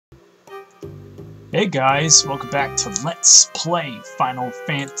Hey guys, welcome back to Let's Play Final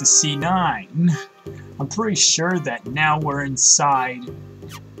Fantasy IX. I'm pretty sure that now we're inside,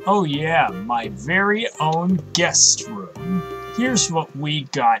 oh yeah, my very own guest room. Here's what we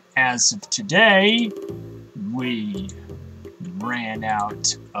got as of today. We ran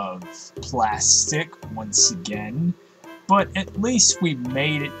out of plastic once again, but at least we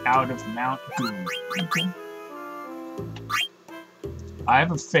made it out of Mount Guru. Okay. I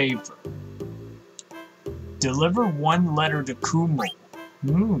have a favor. Deliver one letter to Kumo.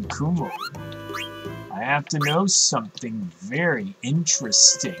 Kumo. I have to know something very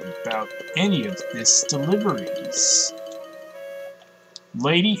interesting about any of this deliveries.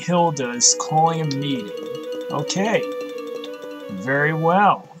 Lady Hilda is calling a meeting. Okay. Very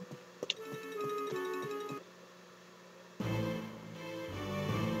well.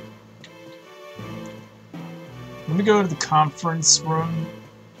 Let me go to the conference room.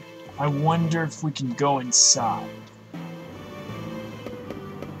 I wonder if we can go inside.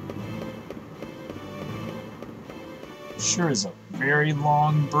 Sure is a very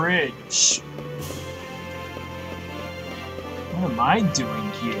long bridge. What am I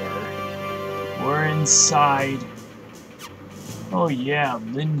doing here? We're inside. Oh yeah,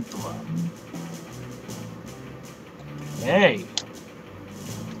 Lindblom. Hey.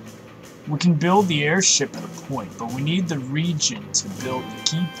 We can build the airship at a point, but we need the region to build the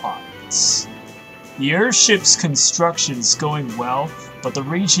key pods. The airship's construction is going well, but the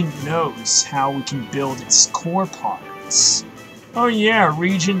Regent knows how we can build its core parts. Oh yeah,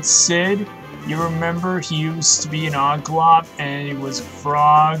 Regent Sid. You remember he used to be an Oglop and he was a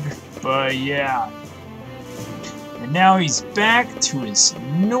frog? But yeah. And now he's back to his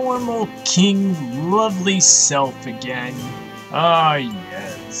normal king lovely self again. Ah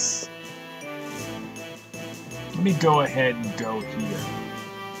yes. Let me go ahead and go here.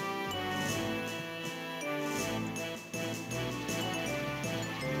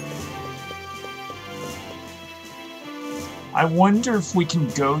 I wonder if we can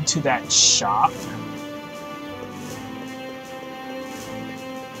go to that shop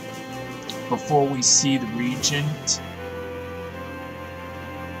before we see the Regent.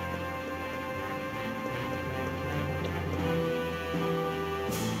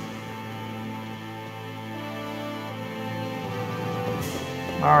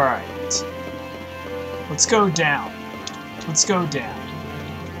 Alright. Let's go down. Let's go down.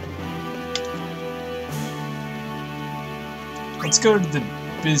 Let's go to the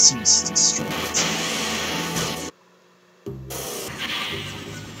business district.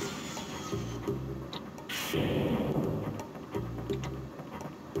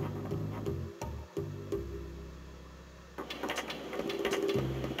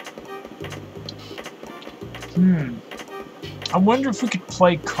 I wonder if we could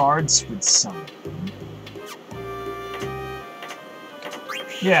play cards with someone.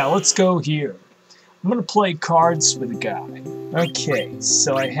 Yeah, let's go here. I'm gonna play cards with a guy. Okay,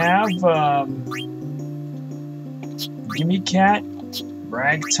 so I have, Gimme Cat,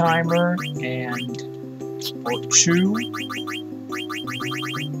 Ragtimer, and Ochu.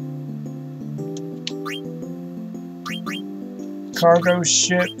 Cargo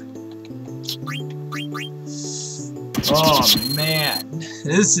ship. Oh man,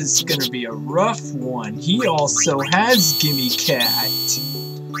 this is gonna be a rough one. He also has Gimme Cat.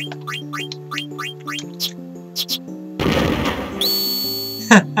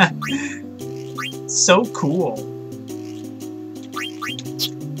 So cool.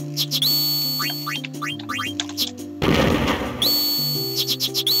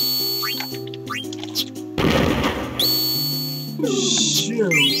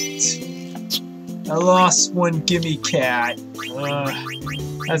 Shoot. I lost one Gimme Cat.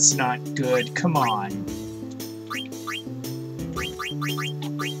 That's not good. Come on.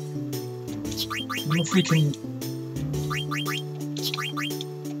 I wonder if we can...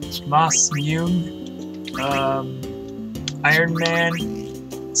 Moss Mune, Iron Man,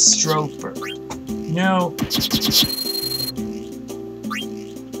 Stroper. No.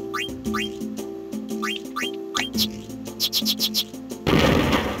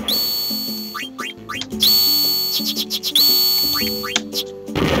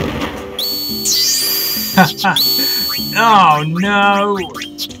 Oh no!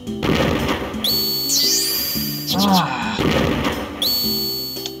 Ah.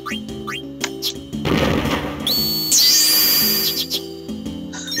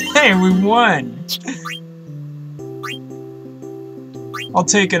 Hey, we won! I'll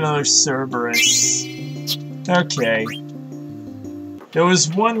take another Cerberus. Okay. There was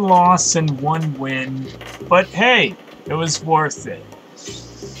one loss and one win, but hey, it was worth it.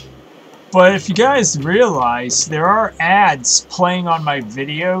 But if you guys realize, there are ads playing on my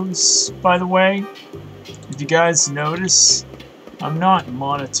videos, by the way. If you guys notice, I'm not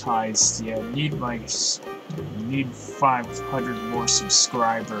monetized yet. Need 500 more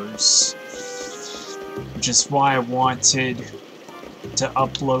subscribers. Which is why I wanted to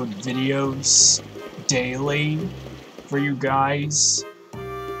upload videos daily for you guys.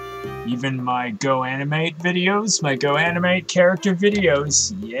 Even my Go Animate videos, my Go Animate character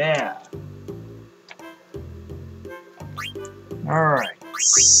videos, yeah. Alright,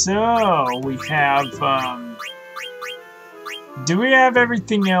 so we have, do we have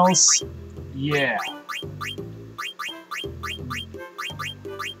everything else? Yeah.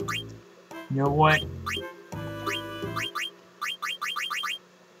 You know what?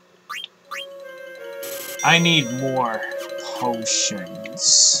 I need more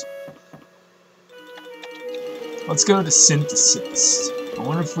potions. Let's go to Synthesist. I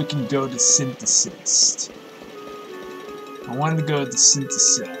wonder if we can go to Synthesist. I want to go to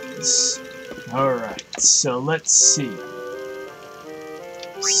Synthesize. Alright, so let's see.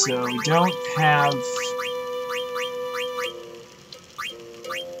 So we don't have...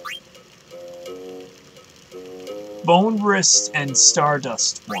 Bone Wrist and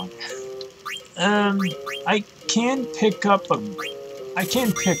Stardust one. I can pick up a... I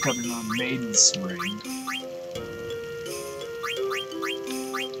can pick up a Maiden's Ring.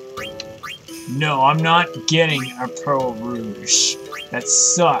 No, I'm not getting a Pearl Rouge. That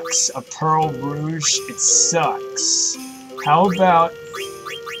sucks. A Pearl Rouge, it sucks. How about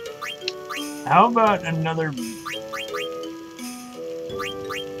another...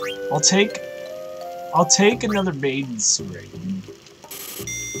 I'll take another Maiden's Ring.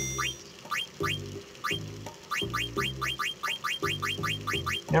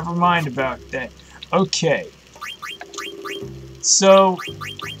 Never mind about that. Okay. So...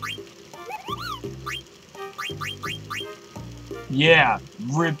 yeah,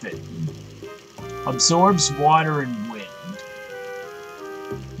 Ribbon. Absorbs water and wind.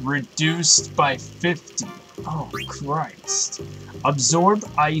 Reduced by 50. Oh, Christ. Absorb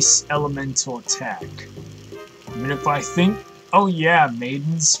ice elemental attack. I mean, if I think... oh yeah,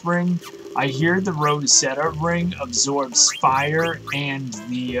 Maiden's Ring. I hear the Rosetta Ring absorbs fire and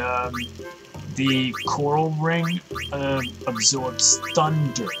the Coral Ring absorbs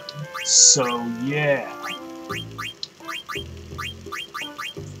thunder. So, yeah.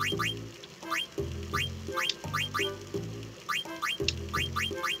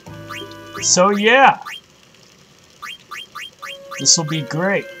 So yeah, this will be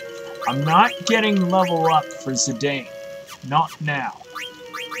great. I'm not getting level up for Zidane. Not now.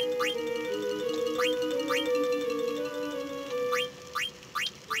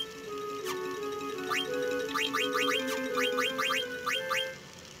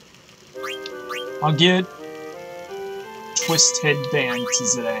 I'll get Twist Headband to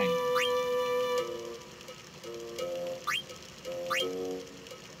Zidane.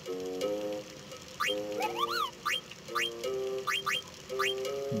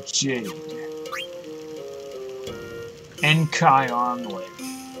 Jade. And Kai Armlet.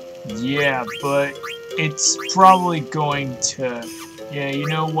 Yeah, but it's probably going to... yeah, you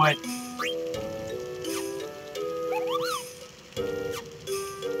know what?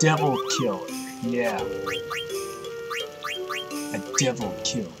 Devil Killer. Yeah. A Devil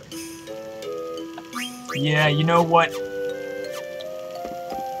Killer. Yeah, you know what?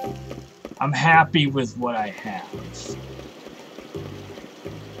 I'm happy with what I have.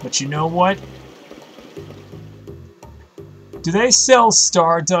 But you know what? Do they sell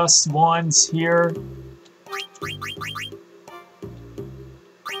Stardust wands here?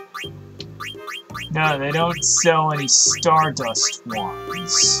 No, they don't sell any Stardust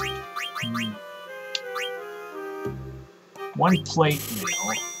wands. One plate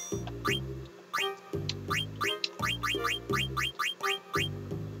mail.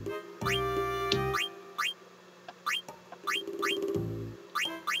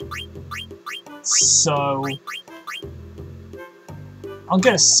 So, I'll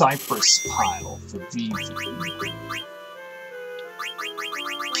get a Cypress pile for Vivi.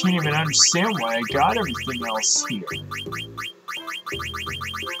 Can't even understand why I got everything else here.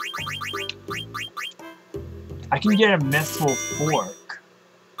 I can get a Mithril Fork.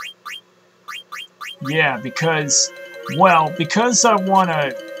 Yeah, because, well, because I want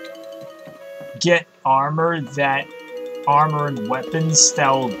to get armor and weapons that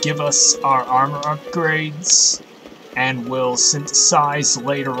will give us our armor upgrades and will synthesize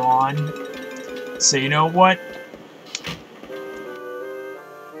later on. So you know what?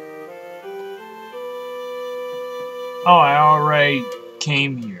 Oh, I already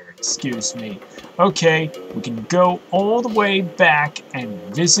came here. Excuse me. Okay, we can go all the way back and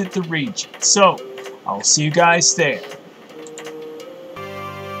visit the region. So, I'll see you guys there.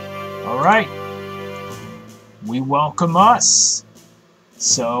 Alright. We welcome us.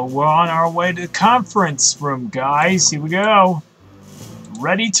 So, we're on our way to the conference room, guys. Here we go.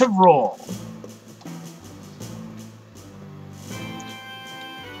 Ready to roll.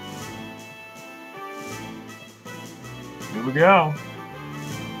 Here we go.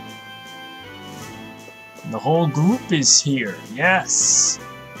 The whole group is here, yes.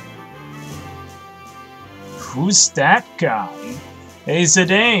 Who's that guy? Hey,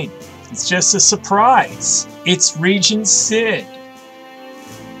 Zidane. It's just a surprise. It's Regent Sid.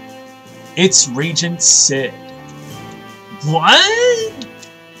 It's Regent Sid. What?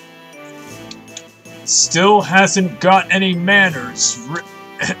 Still hasn't got any manners.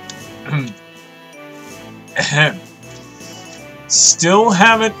 Still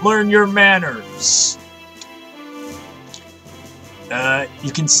haven't learned your manners.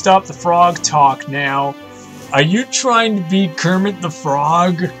 You can stop the frog talk now. Are you trying to be Kermit the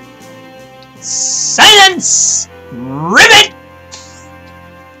Frog? Silence! Ribbit!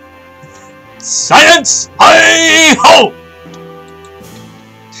 Silence! Hi-ho!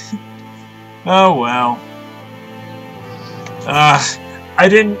 Oh well. I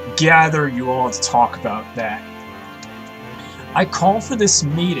didn't gather you all to talk about that. I call for this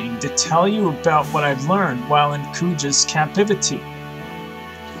meeting to tell you about what I've learned while in Kuja's captivity.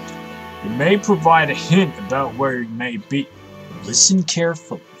 It may provide a hint about where he may be. Listen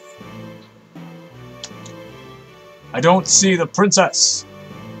carefully. I don't see the princess.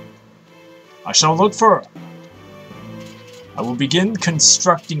 I shall look for her. I will begin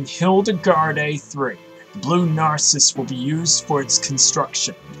constructing Hilda Garde 3. The blue narcissus will be used for its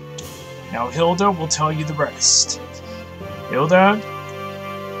construction. Now Hilda will tell you the rest. Hilda?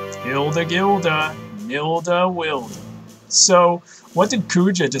 Hilda Gilda. Nilda Wilda. So, what did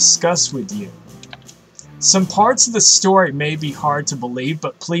Kuja discuss with you? Some parts of the story may be hard to believe,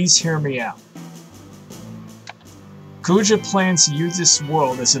 but please hear me out. Kuja plans to use this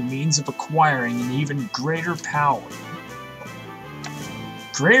world as a means of acquiring an even greater power.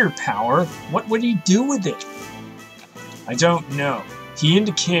 Greater power? What would he do with it? I don't know. He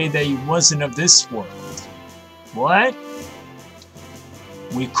indicated that he wasn't of this world. What?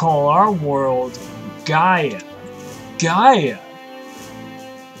 We call our world Gaia. Gaia.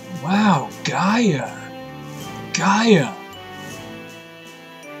 Wow, Gaia. Gaia.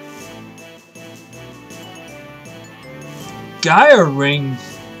 Gaia ring.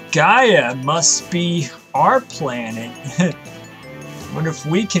 Gaia must be our planet. Wonder if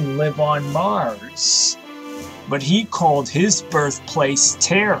we can live on Mars. But he called his birthplace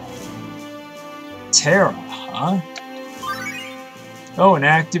Terra. Terra, huh? Oh, an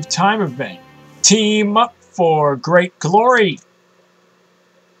active time event. Team up for great glory.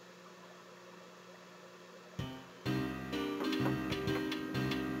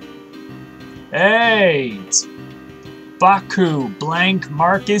 Hey, it's Baku, Blank,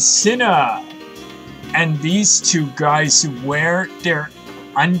 Marcus, Cinna. And these two guys who wear their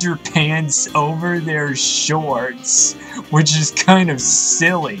underpants over their shorts, which is kind of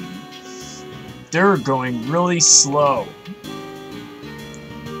silly. They're going really slow.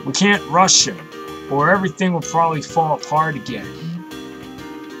 We can't rush him, or everything will probably fall apart again.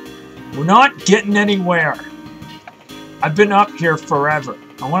 We're not getting anywhere. I've been up here forever.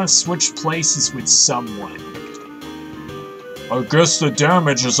 I want to switch places with someone. I guess the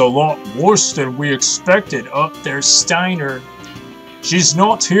damage is a lot worse than we expected. Up there, Steiner. She's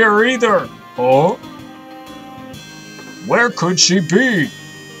not here either. Huh? Where could she be?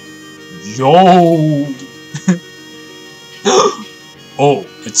 Yo! Oh,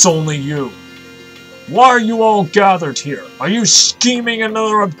 it's only you. Why are you all gathered here? Are you scheming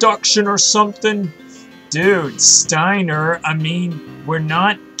another abduction or something? Dude, Steiner, I mean, we're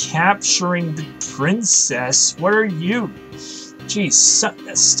not capturing the princess. What are you? Geez,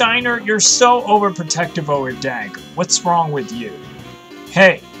 Steiner, you're so overprotective over Dagger. What's wrong with you?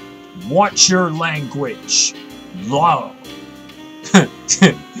 Hey, watch your language. Low.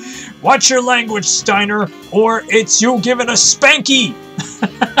 Watch your language, Steiner, or it's you giving a spanky!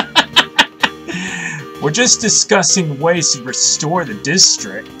 We're just discussing ways to restore the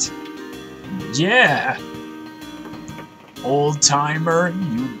district. Yeah. Old-timer,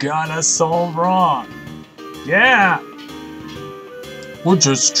 you got us all wrong. Yeah. We're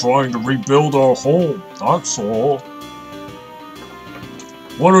just trying to rebuild our home, that's all.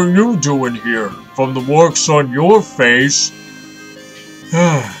 What are you doing here? From the marks on your face?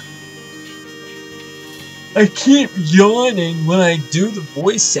 I keep yawning when I do the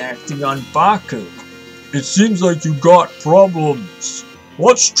voice acting on Baku. It seems like you got problems.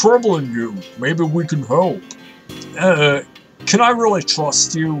 What's troubling you? Maybe we can help. Can I really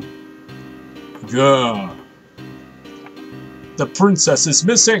trust you? Yeah. The princess is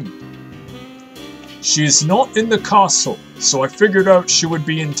missing. She's not in the castle, so I figured out she would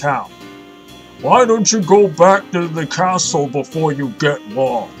be in town. Why don't you go back to the castle before you get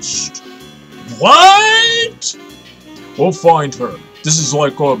lost? What? We'll find her. This is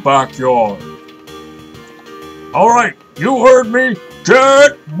like our backyard. Alright, you heard me.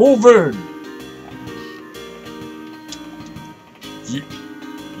 Get moving.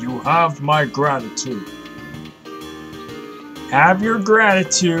 You have my gratitude. Have your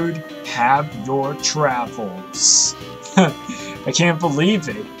gratitude. Have your travels. I can't believe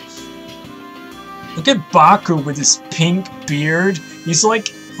it. Look at Baku with his pink beard. He's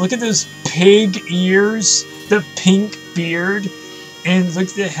like, look at those pig ears, the pink beard, and look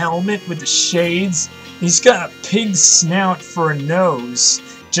at the helmet with the shades. He's got a pig snout for a nose,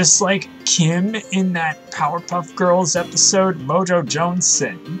 just like Kim in that Powerpuff Girls episode, Mojo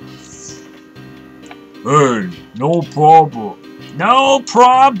Johnson. Hey, no problem. No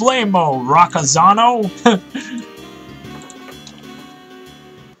problemo, Rockazano.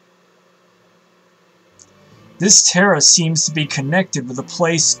 This terrace seems to be connected with a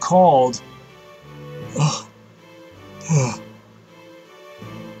place called... Oh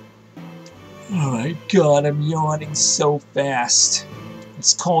my god, I'm yawning so fast.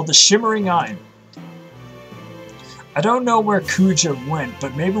 It's called the Shimmering Island. I don't know where Kuja went,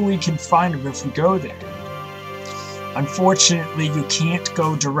 but maybe we can find him if we go there. Unfortunately, you can't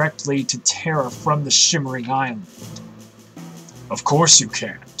go directly to Terra from the Shimmering Island. Of course you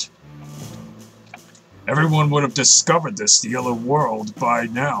can't. Everyone would have discovered this yellow world by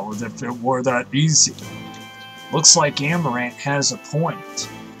now if it were that easy. Looks like Amaranth has a point.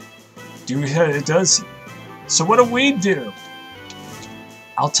 Does he? So what do we do?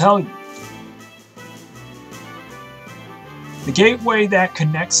 I'll tell you. The gateway that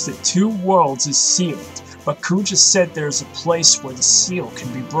connects the two worlds is sealed, but Kuja said there's a place where the seal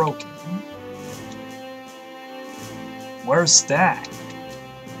can be broken. Where's that?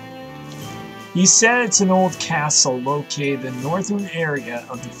 He said it's an old castle located in the northern area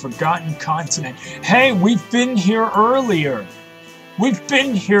of the Forgotten Continent. Hey, we've been here earlier! We've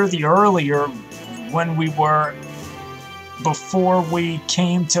been here earlier when we were... before we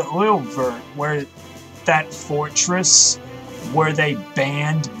came to Ilvert, where that fortress, where they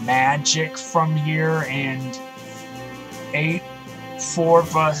banned magic from here and 4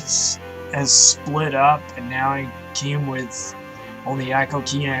 of us has split up and now I came with only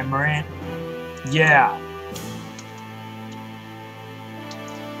Aikoki and Amaranth. Yeah.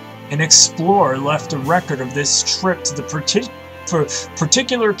 An explorer left a record of this trip to the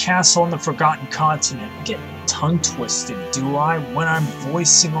particular castle on the Forgotten Continent. I get tongue-twisted, do I, when I'm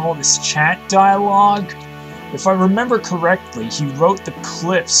voicing all this chat dialogue? If I remember correctly, he wrote the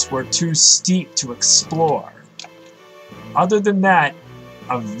cliffs were too steep to explore. Other than that,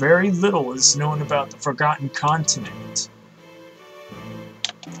 a very little is known about the Forgotten Continent.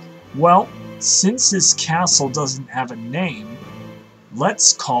 Well, since this castle doesn't have a name,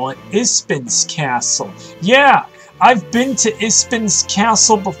 let's call it Ispin's Castle. Yeah, I've been to Ispin's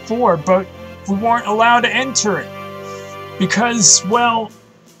Castle before, but we weren't allowed to enter it. Because, well,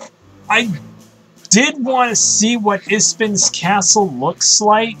 I did want to see what Ispin's Castle looks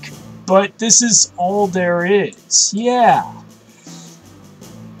like, but this is all there is. Yeah.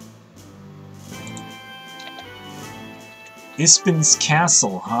 Ispin's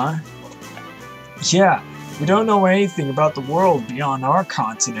Castle, huh? Yeah, we don't know anything about the world beyond our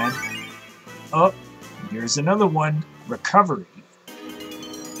continent. Oh, here's another one. Recovery.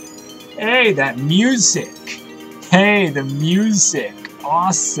 Hey, that music! Hey, the music!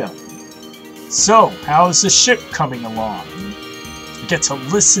 Awesome! So, how's the ship coming along? You get to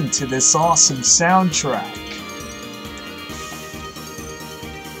listen to this awesome soundtrack.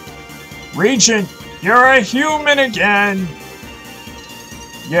 Regent, you're a human again!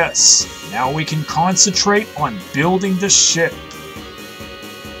 Yes, now we can concentrate on building the ship.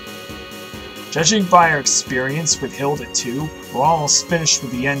 Judging by our experience with Hilda 2, we're almost finished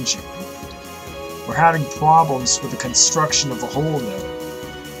with the engine. We're having problems with the construction of the hull though.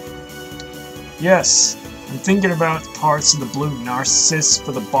 Yes, I'm thinking about the parts of the blue Narcissus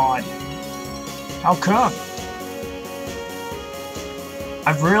for the body. How come?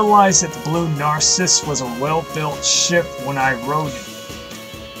 I've realized that the blue Narcissus was a well-built ship when I rode it.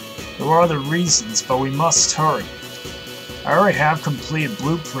 There are other reasons, but we must hurry. I already have completed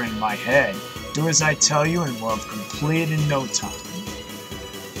blueprint in my head. Do as I tell you and we'll have completed in no time.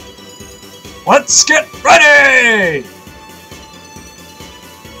 Let's get ready!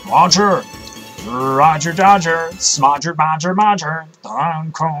 Roger! Roger Dodger! Smodger Bodger Bodger!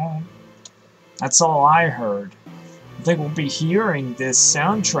 Donkey! That's all I heard. I think we'll be hearing this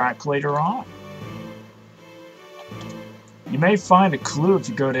soundtrack later on. You may find a clue if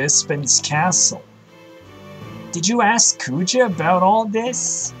you go to Ispin's castle. Did you ask Kuja about all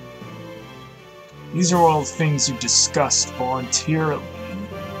this? These are all things you discussed voluntarily.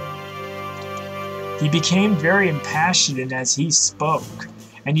 He became very impassioned as he spoke,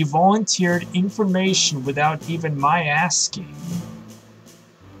 and he volunteered information without even my asking.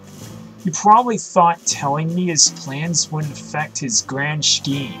 He probably thought telling me his plans wouldn't affect his grand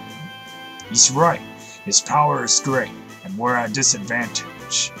scheme. He's right. His power is great, and we're at a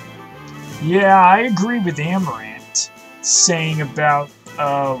disadvantage. Yeah, I agree with Amaranth, saying about,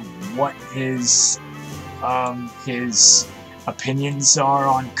 what his opinions are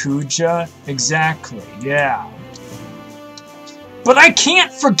on Kuja. Exactly, yeah. But I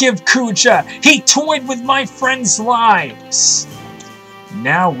can't forgive Kuja! He toyed with my friends' lives!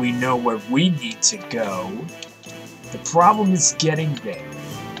 Now we know where we need to go. The problem is getting there.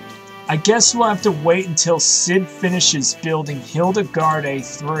 I guess we'll have to wait until Sid finishes building Hilda Garde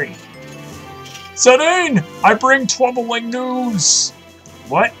 3. Sedane! I bring troubling news!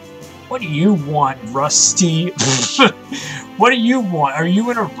 What? What do you want, Rusty? What do you want? Are you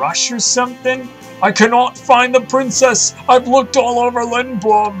in a rush or something? I cannot find the princess! I've looked all over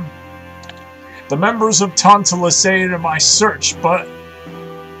Lindblom! The members of Tantalus aided in my search, but...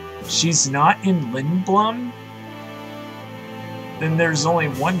 She's not in Lindblom? Then there's only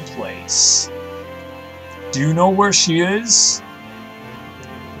one place. Do you know where she is?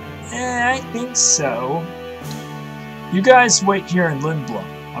 I think so. You guys wait here in Lindblom.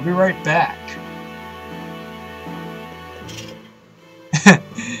 I'll be right back.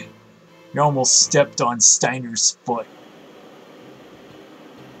 You almost stepped on Steiner's foot.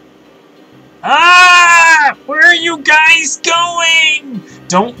 Ah! Where are you guys going?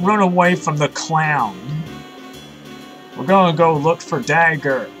 Don't run away from the clown. We're gonna go look for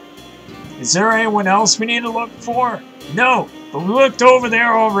Dagger. Is there anyone else we need to look for? No, but we looked over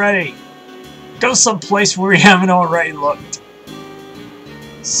there already. Go someplace where we haven't already looked.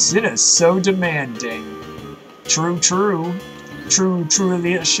 Sid is so demanding. True, true. True,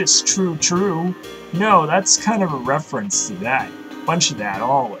 true-licious, true, true. No, that's kind of a reference to that. Bunch of that,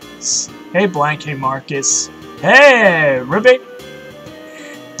 always. Hey, Blank, hey, Marcus. Hey, Ribbit.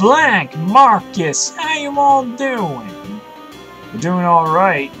 Blank, Marcus, how you all doing? We're doing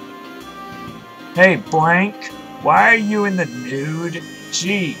alright. Hey, Blank, why are you in the nude?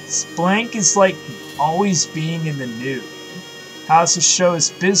 Jeez, Blank is like always being in the nude. How's the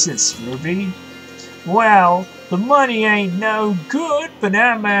show's business, Ruby? Well, the money ain't no good, but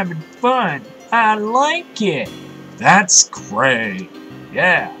I'm having fun. I like it. That's great.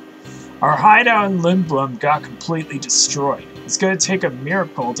 Yeah. Our hideout in Lindblom got completely destroyed. It's gonna take a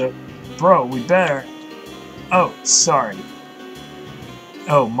miracle to... Bro, we better... Oh, sorry.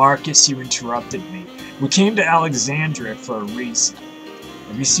 Oh, Marcus, you interrupted me. We came to Alexandria for a reason.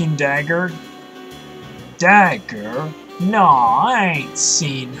 Have you seen Dagger? Dagger? Nah, I ain't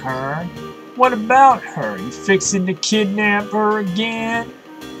seen her. What about her? You fixing to kidnap her again?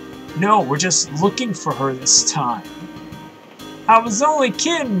 No, we're just looking for her this time. I was only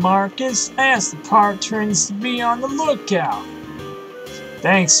kidding, Marcus. I asked the patrons to be on the lookout.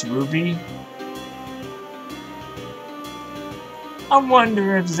 Thanks, Ruby. I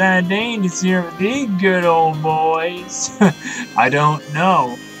wonder if Zidane is here with these good old boys. I don't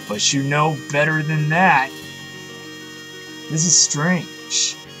know, but you know better than that. This is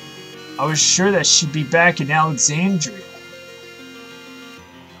strange. I was sure that she'd be back in Alexandria.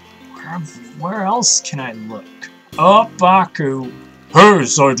 Where else can I look? Oh, Baku. Hey,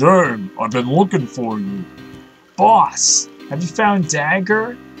 Zidane, I've been looking for you. Boss, have you found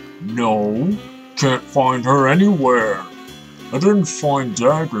Dagger? No, can't find her anywhere. I didn't find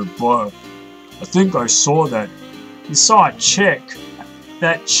Dagger, but I think I saw that. You saw a chick.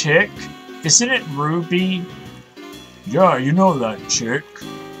 That chick? Isn't it Ruby? Yeah, you know that chick.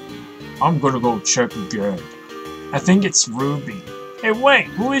 I'm gonna go check again. I think it's Ruby. Hey, wait,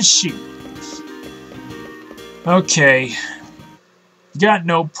 who is she? Okay. Got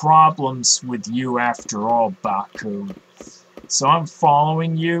no problems with you after all, Baku. So I'm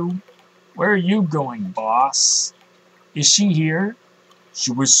following you. Where are you going, boss? Is she here?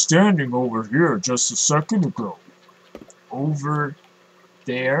 She was standing over here just a second ago. Over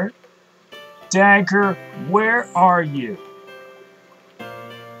there? Dagger, where are you?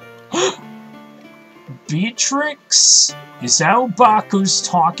 Beatrix? Is that who Baku's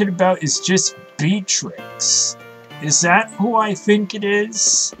talking about? Is just Beatrix? Is that who I think it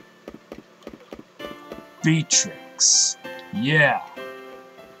is? Beatrix. Yeah.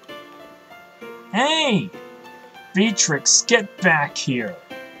 Hey! Beatrix, get back here.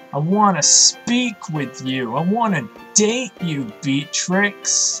 I want to speak with you. I want to date you,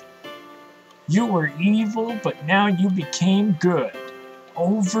 Beatrix. You were evil, but now you became good.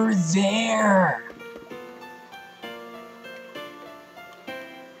 Over there.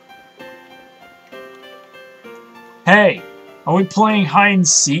 Hey, are we playing hide and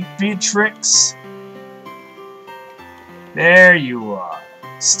seek, Beatrix? There you are.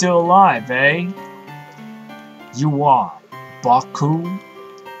 Still alive, eh? You are, Baku?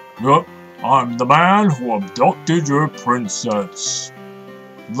 Yup, I'm the man who abducted your princess.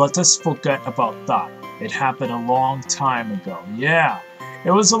 Let us forget about that. It happened a long time ago. Yeah,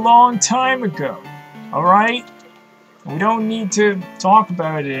 it was a long time ago. Alright? We don't need to talk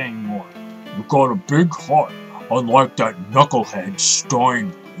about it anymore. You got a big heart, unlike that knucklehead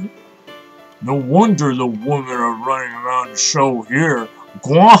Steiner. No wonder the women are running around the show here.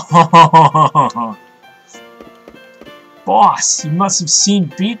 Boss, you must have seen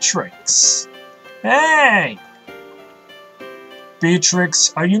Beatrix. Hey!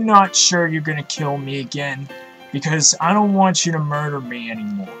 Beatrix, are you not sure you're gonna kill me again? Because I don't want you to murder me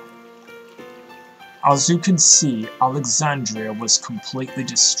anymore. As you can see, Alexandria was completely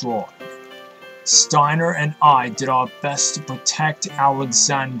destroyed. Steiner and I did our best to protect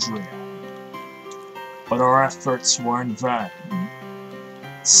Alexandria, but our efforts were in vain.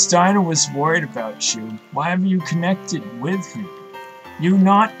 Steiner was worried about you. Why have you connected with him? You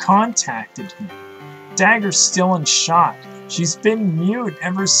not contacted him. Dagger's still in shock. She's been mute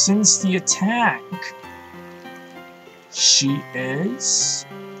ever since the attack. She is?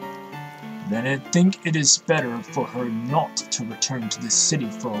 Then I think it is better for her not to return to the city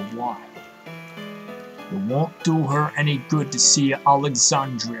for a while. It won't do her any good to see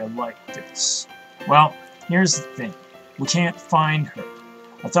Alexandria like this. Well, here's the thing. We can't find her.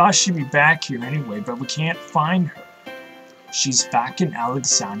 I thought she'd be back here anyway, but we can't find her. She's back in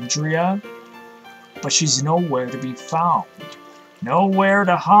Alexandria, but she's nowhere to be found. Nowhere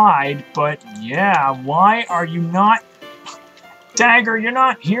to hide, but yeah, why are you not... Dagger, you're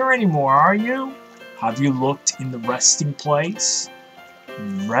not here anymore, are you? Have you looked in the resting place?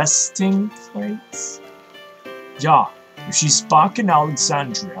 Resting place? Yeah, if she's back in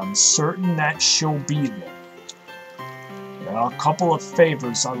Alexandria, I'm certain that she'll be there. There are a couple of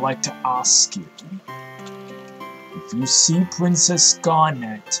favors I'd like to ask you. If you see Princess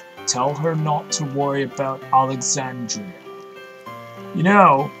Garnet, tell her not to worry about Alexandria. You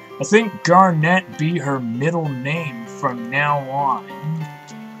know, I think Garnet be her middle name from now on.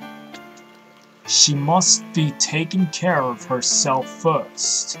 She must be taking care of herself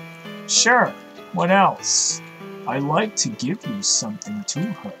first. Sure, what else? I'd like to give you something to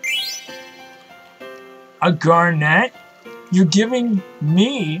her. A garnet? You're giving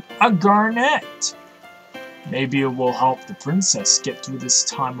me a garnet. Maybe it will help the princess get through this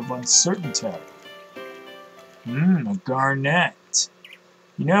time of uncertainty. A garnet.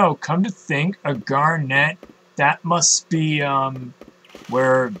 You know, come to think, a garnet, that must be,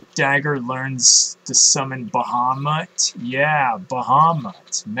 where Dagger learns to summon Bahamut. Yeah,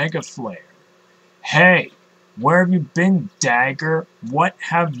 Bahamut. Mega Flare. Hey, where have you been, Dagger? What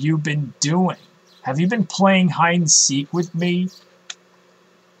have you been doing? Have you been playing hide and seek with me?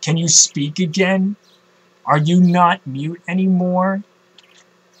 Can you speak again? Are you not mute anymore?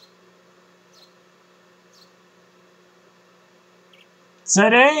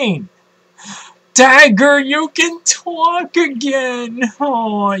 Zidane! Dagger, you can talk again!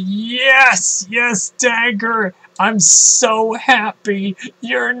 Oh, yes! Yes, Dagger! I'm so happy!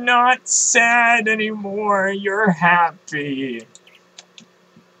 You're not sad anymore! You're happy!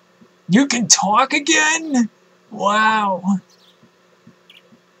 You can talk again? Wow!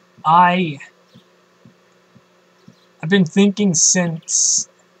 I've been thinking since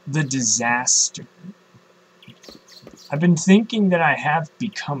the disaster. I've been thinking that I have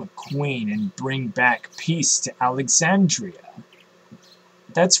become a queen and bring back peace to Alexandria.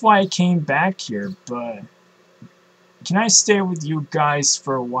 That's why I came back here, but can I stay with you guys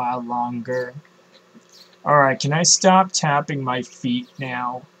for a while longer? Alright, can I stop tapping my feet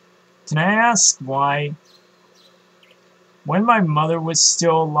now? Can I ask why? When my mother was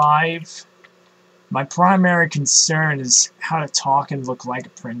still alive, my primary concern is how to talk and look like a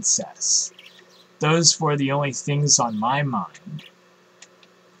princess. Those were the only things on my mind.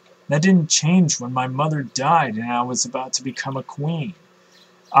 That didn't change when my mother died and I was about to become a queen.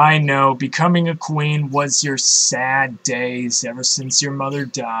 I know, becoming a queen was your sad days ever since your mother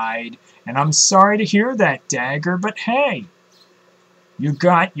died, and I'm sorry to hear that, Dagger, but hey, you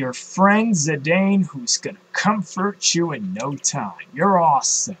got your friend Zidane who's gonna comfort you in no time. You're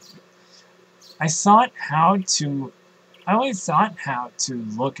awesome. I only thought how to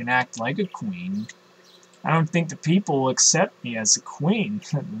look and act like a queen. I don't think the people will accept me as a queen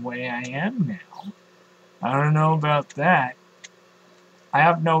the way I am now. I don't know about that. I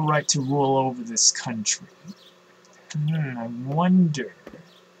have no right to rule over this country. I wonder...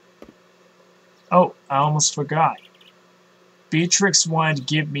 Oh, I almost forgot. Beatrix wanted to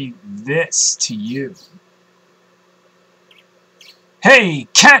give me this to you. Hey,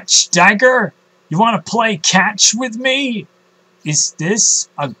 catch, Dagger! You want to play catch with me? Is this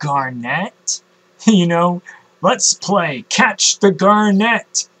a garnet? You know, let's play catch the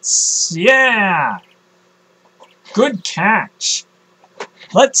garnet. Yeah! Good catch.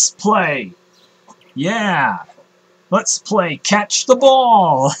 Let's play. Yeah. Let's play catch the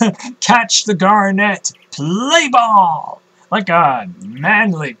ball. Catch the garnet. Play ball. Like a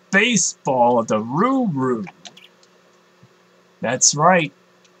manly baseball at the Roo-Roo. That's right.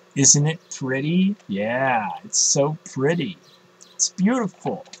 Isn't it pretty? Yeah, it's so pretty. It's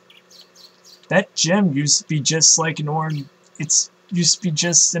beautiful. That gem used to be just like used to be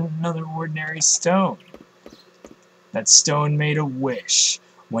just another ordinary stone. That stone made a wish.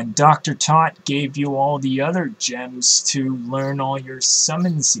 When Dr. Tot gave you all the other gems to learn all your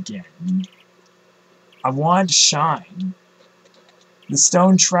summons again. I wanted to shine. The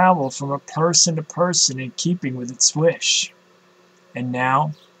stone traveled from a person to person in keeping with its wish. And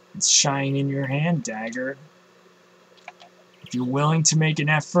now, it's shining in your hand, Dagger. If you're willing to make an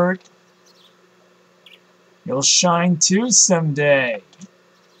effort, you'll shine too someday.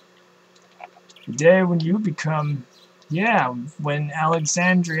 The day when you become... Yeah, when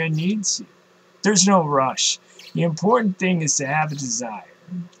Alexandria needs you. There's no rush. The important thing is to have a desire.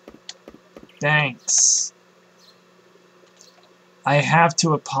 Thanks. I have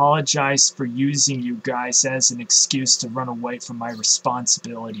to apologize for using you guys as an excuse to run away from my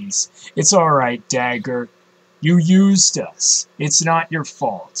responsibilities. It's alright, Dagger. You used us. It's not your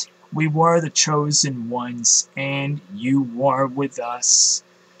fault. We were the chosen ones, and you were with us.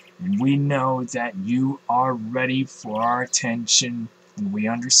 And we know that you are ready for our attention, and we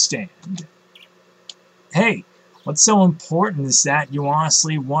understand. Hey, what's so important is that you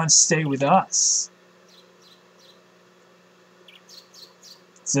honestly want to stay with us.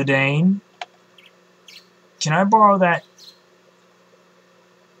 Zidane, can I borrow that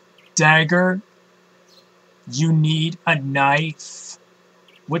dagger? You need a knife.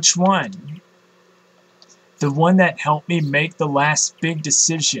 Which one? The one that helped me make the last big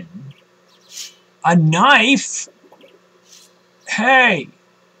decision. A knife? Hey,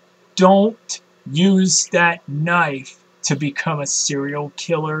 don't use that knife to become a serial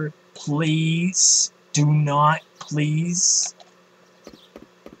killer, please. Do not, please.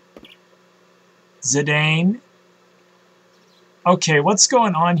 Zidane? Okay, what's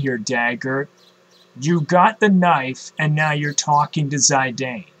going on here, Dagger? You got the knife, and now you're talking to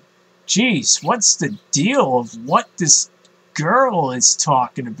Zidane. Jeez, what's the deal of what this girl is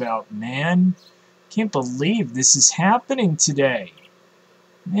talking about, man? Can't believe this is happening today.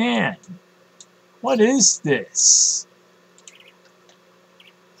 Man, what is this?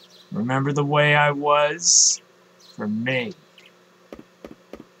 Remember the way I was? For me.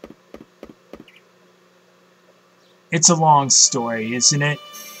 It's a long story, isn't it?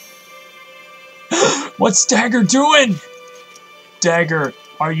 What's Dagger doing? Dagger,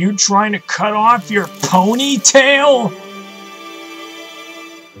 are you trying to cut off your ponytail?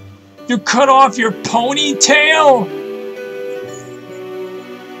 You cut off your ponytail?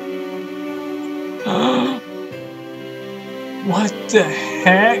 What the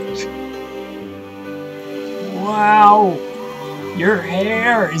heck? Wow, your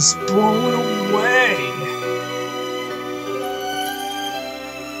hair is blown away.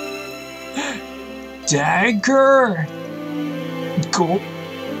 Dagger? Go.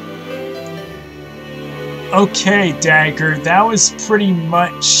 Okay, Dagger, that was pretty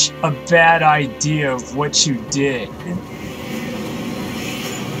much a bad idea of what you did.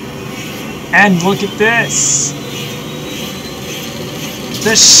 And look at this.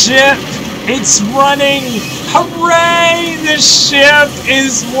 The ship! It's running! Hooray! The ship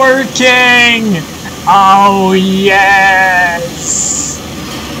is working! Oh, yes!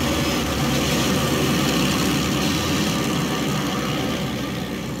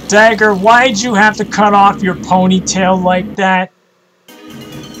 Dagger, why'd you have to cut off your ponytail like that?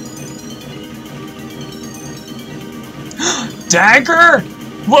 Dagger?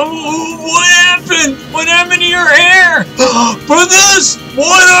 What happened? What happened to your hair? Princess,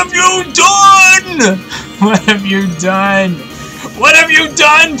 what have you done? What have you done? What have you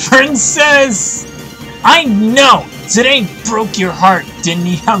done, princess? I know! Today broke your heart, didn't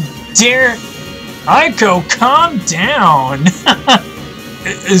he? How dare... Aiko, calm down!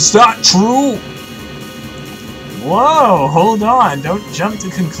 Is that true? Whoa, hold on. Don't jump to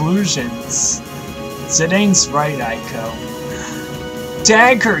conclusions. Zidane's right, Aiko.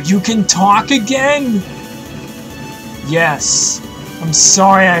 Dagger, you can talk again? Yes. I'm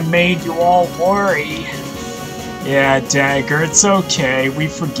sorry I made you all worry. Yeah, Dagger, it's okay. We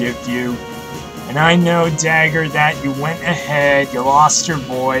forgive you. And I know, Dagger, that you went ahead, you lost your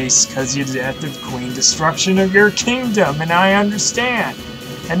voice because you death of Queen, destruction of your kingdom, and I understand.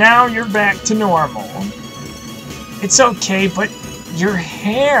 And now you're back to normal. It's okay, but your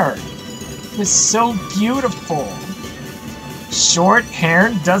hair was so beautiful. Short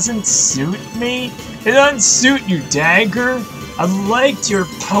hair doesn't suit me? It doesn't suit you, Dagger. I liked your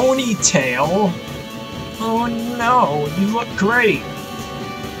ponytail. Oh no, you look great.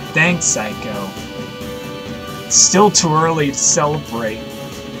 Thanks, Psycho. It's still too early to celebrate.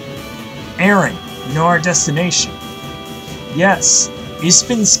 Aaron, you know our destination? Yes,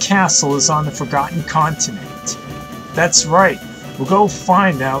 Eastman's castle is on the Forgotten Continent. That's right, we'll go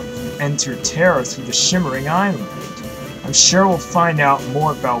find out and enter Terra through the Shimmering Island. I'm sure we'll find out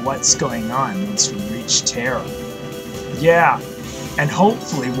more about what's going on once we reach Terra. Yeah, and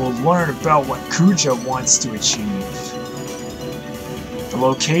hopefully we'll learn about what Kuja wants to achieve. The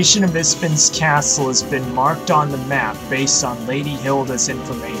location of Ispin's castle has been marked on the map based on Lady Hilda's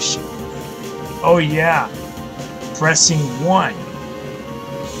information. Oh yeah, pressing 1.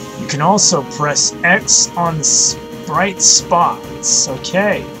 You can also press X on the bright spots.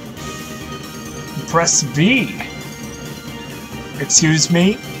 Okay. And press V. Excuse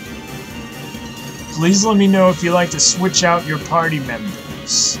me? Please let me know if you'd like to switch out your party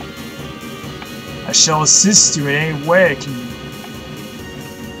members. I shall assist you in any way I can.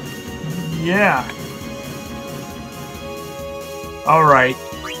 Yeah. Alright.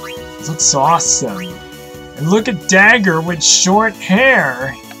 Looks awesome. And look at Dagger with short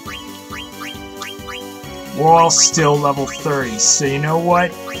hair. We're all still level 30, so you know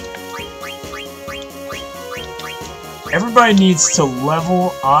what? Everybody needs to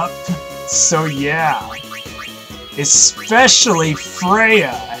level up, so yeah. Especially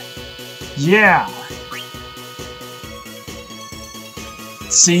Freya. Yeah.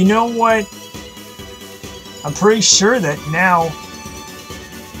 So you know what? I'm pretty sure that now...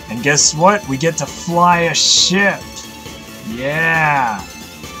 And guess what? We get to fly a ship. Yeah.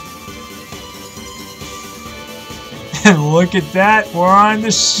 And look at that, we're on the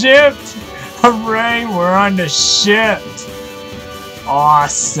ship! Hooray, we're on the ship!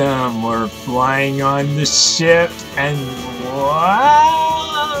 Awesome, we're flying on the ship, and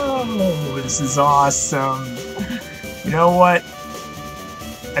wow! This is awesome. You know what?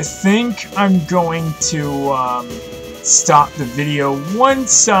 I think I'm going to stop the video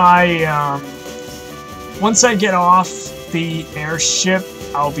once I get off the airship.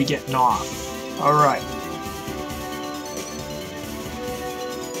 I'll be getting off. Alright.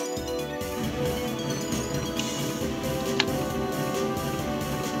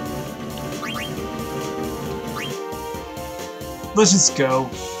 Let's just go.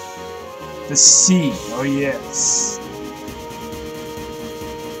 The sea. Oh yes.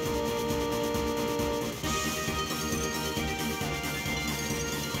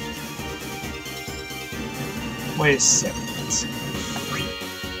 Wait a second.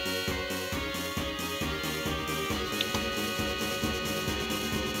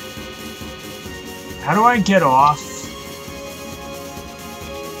 How do I get off?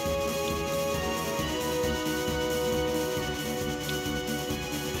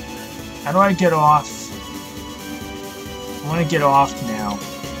 How do I get off? I want to get off now.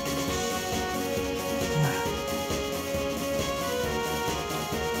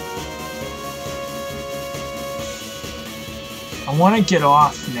 I want to get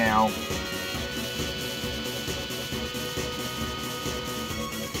off now.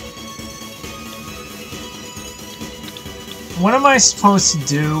 What am I supposed to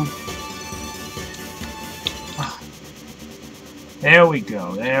do? There we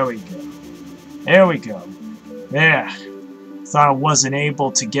go, there we go. There we go. There. Thought I wasn't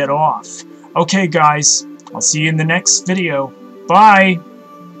able to get off. Okay, guys. I'll see you in the next video. Bye!